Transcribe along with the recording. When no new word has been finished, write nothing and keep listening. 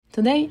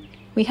Today,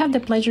 we have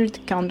the pleasure to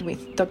count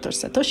with Dr.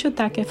 Satoshi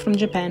Otake from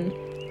Japan,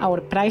 our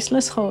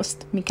priceless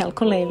host, Mikhail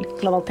Kolel,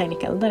 Global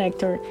Technical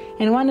Director,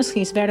 and one of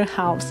his better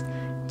halves,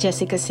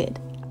 Jessica Sid,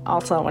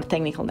 also our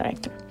Technical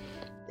Director.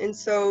 And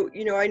so,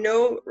 I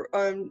know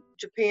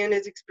Japan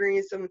has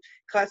experienced some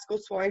classical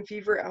swine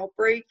fever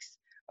outbreaks,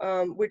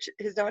 which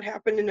has not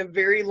happened in a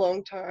very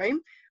long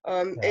time.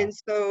 And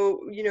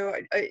so,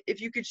 if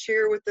you could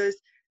share with us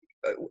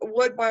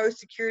what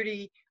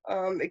biosecurity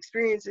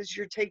experiences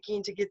you're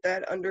taking to get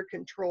that under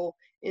control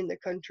in the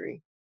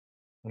country.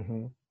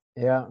 Mm-hmm.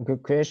 Yeah,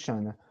 good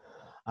question.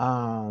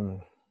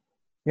 To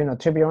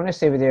be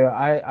honest with you,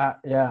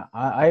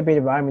 I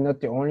believe I'm not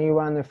the only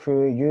one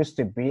who used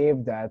to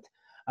believe that,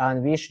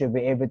 and we should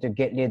be able to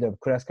get rid of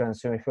classical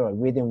swine fever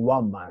within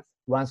 1 month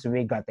once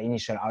we got the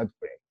initial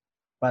outbreak,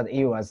 but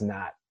it was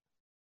not.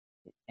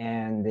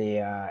 And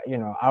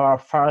our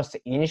first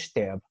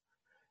initiative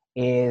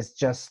is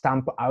just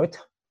stamp out,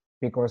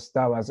 because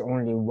that was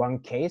only one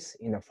case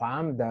in the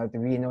farm that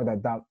we know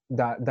that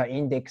the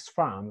index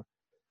farm,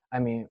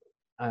 the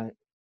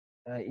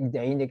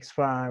index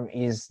farm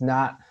is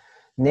not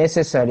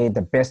necessarily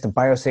the best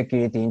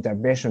biosecurity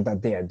intervention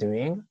that they are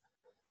doing.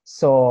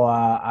 So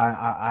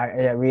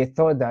we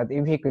thought that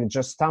if we could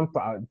just stamp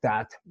out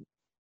that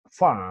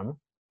farm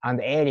and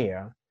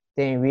area,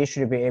 then we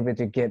should be able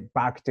to get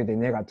back to the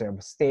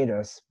negative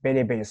status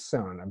very, very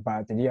soon.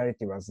 But the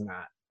reality was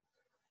not.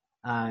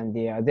 And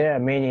there are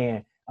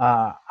many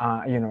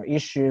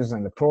issues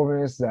and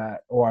problems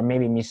that, or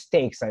maybe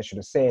mistakes, I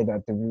should say,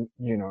 that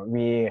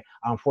we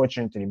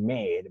unfortunately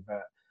made.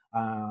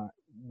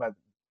 But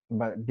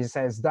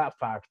besides that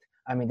fact,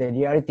 the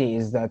reality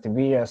is that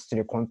we are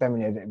still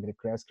contaminated with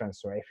classical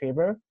swine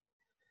fever,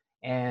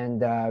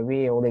 and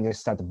we already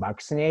started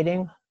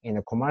vaccinating in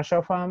the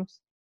commercial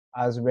farms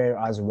as well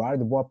as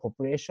wild boar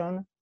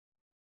population.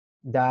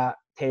 That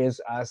tells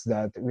us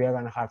that we are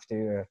going to have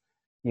to,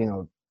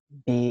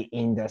 be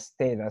in the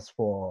status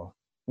for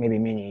maybe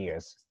many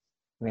years,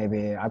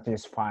 maybe at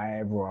least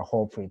 5 or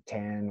hopefully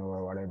 10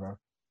 or whatever.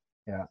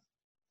 Yeah.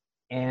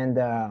 And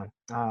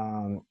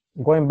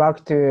going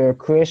back to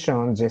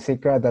question,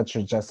 Jessica, that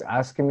you just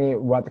asked me,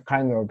 what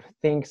kind of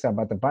things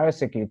about the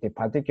biosecurity,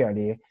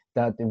 particularly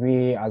that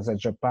we as a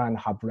Japan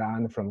have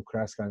learned from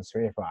classical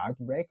swine fever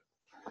outbreak.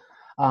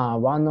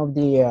 One of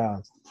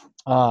the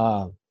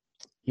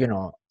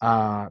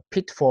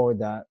pitfall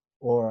that,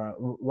 or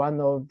one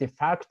of the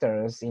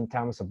factors in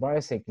terms of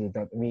biosecurity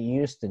that we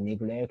used to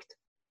neglect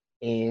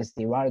is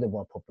the wild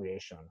boar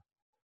population.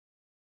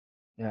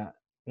 Yeah.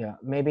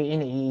 Maybe in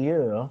the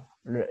EU,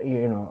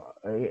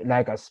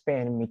 like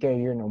Spain, Mikhail,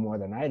 you know more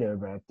than I do,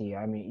 but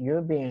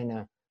you've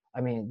been,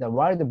 the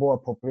wild boar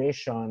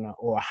population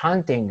or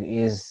hunting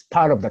is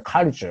part of the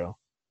culture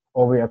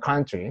of your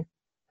country.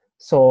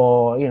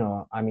 So,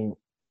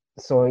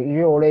 so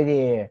you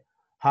already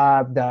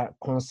have the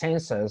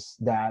consensus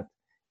that,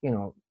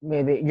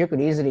 maybe you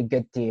could easily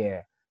get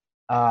the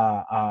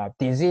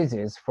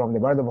diseases from the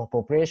wild boar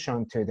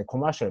population to the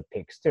commercial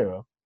pigs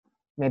too.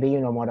 Maybe you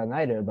know more than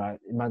I do, but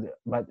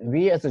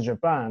we as a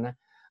Japan,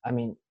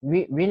 we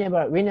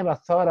never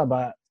thought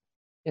about,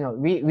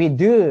 we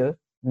do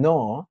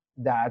know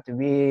that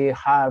we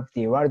have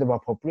the wild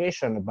boar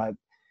population, but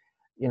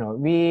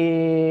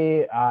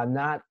we are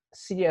not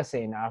serious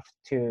enough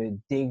to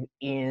dig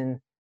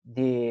in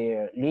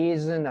the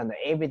reason and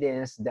the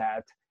evidence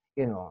that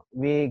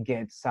we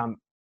get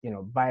some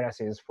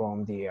viruses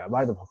from the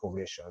wild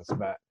populations.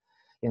 But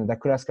the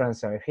classical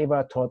swine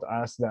fever taught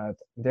us that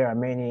there are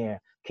many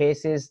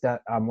cases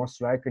that are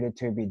most likely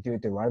to be due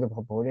to wild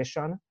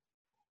population.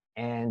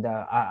 And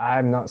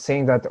I'm not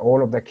saying that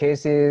all of the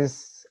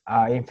cases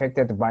are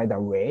infected by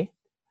the way,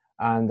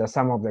 and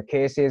some of the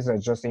cases are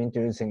just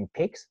introducing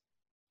pigs.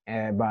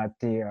 But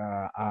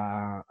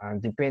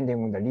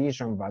depending on the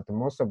region, but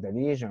most of the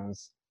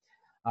regions,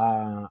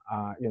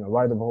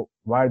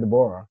 wild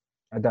boar,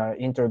 the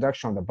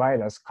introduction of the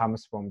virus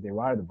comes from the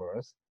wild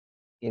boars,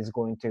 is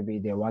going to be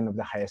the one of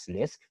the highest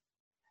risk.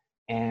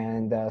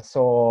 And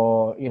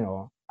so,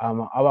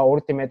 our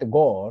ultimate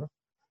goal,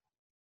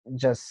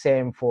 just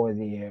same for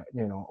the,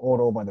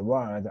 all over the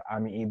world,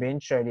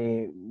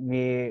 eventually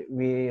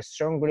we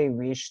strongly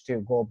wish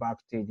to go back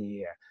to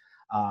the,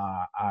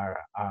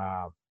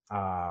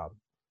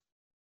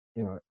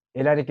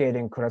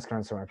 eradicating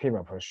classical swine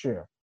fever for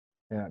sure,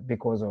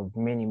 because of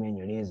many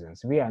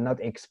reasons. We are not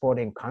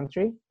exporting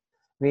country.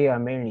 We are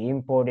mainly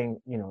importing,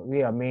 a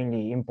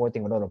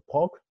lot of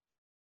pork,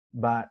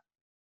 but,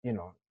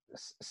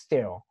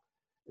 still,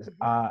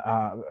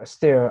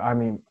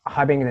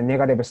 having the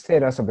negative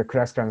status of the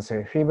classical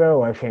swine fever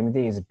or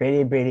FMD is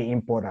very, very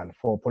important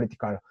for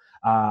political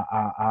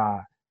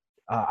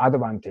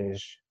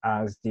advantage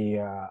as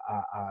the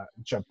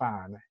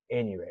Japan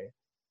anyway.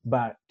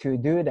 But to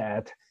do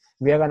that,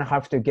 we are going to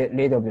have to get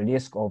rid of the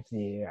risk of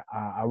the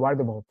wild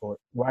boar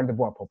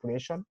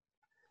population.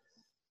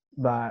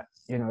 But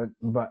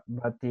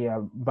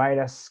the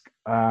virus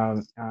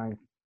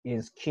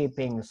is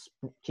keeping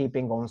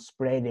on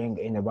spreading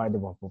in the wild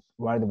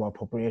boar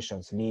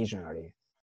populations regionally.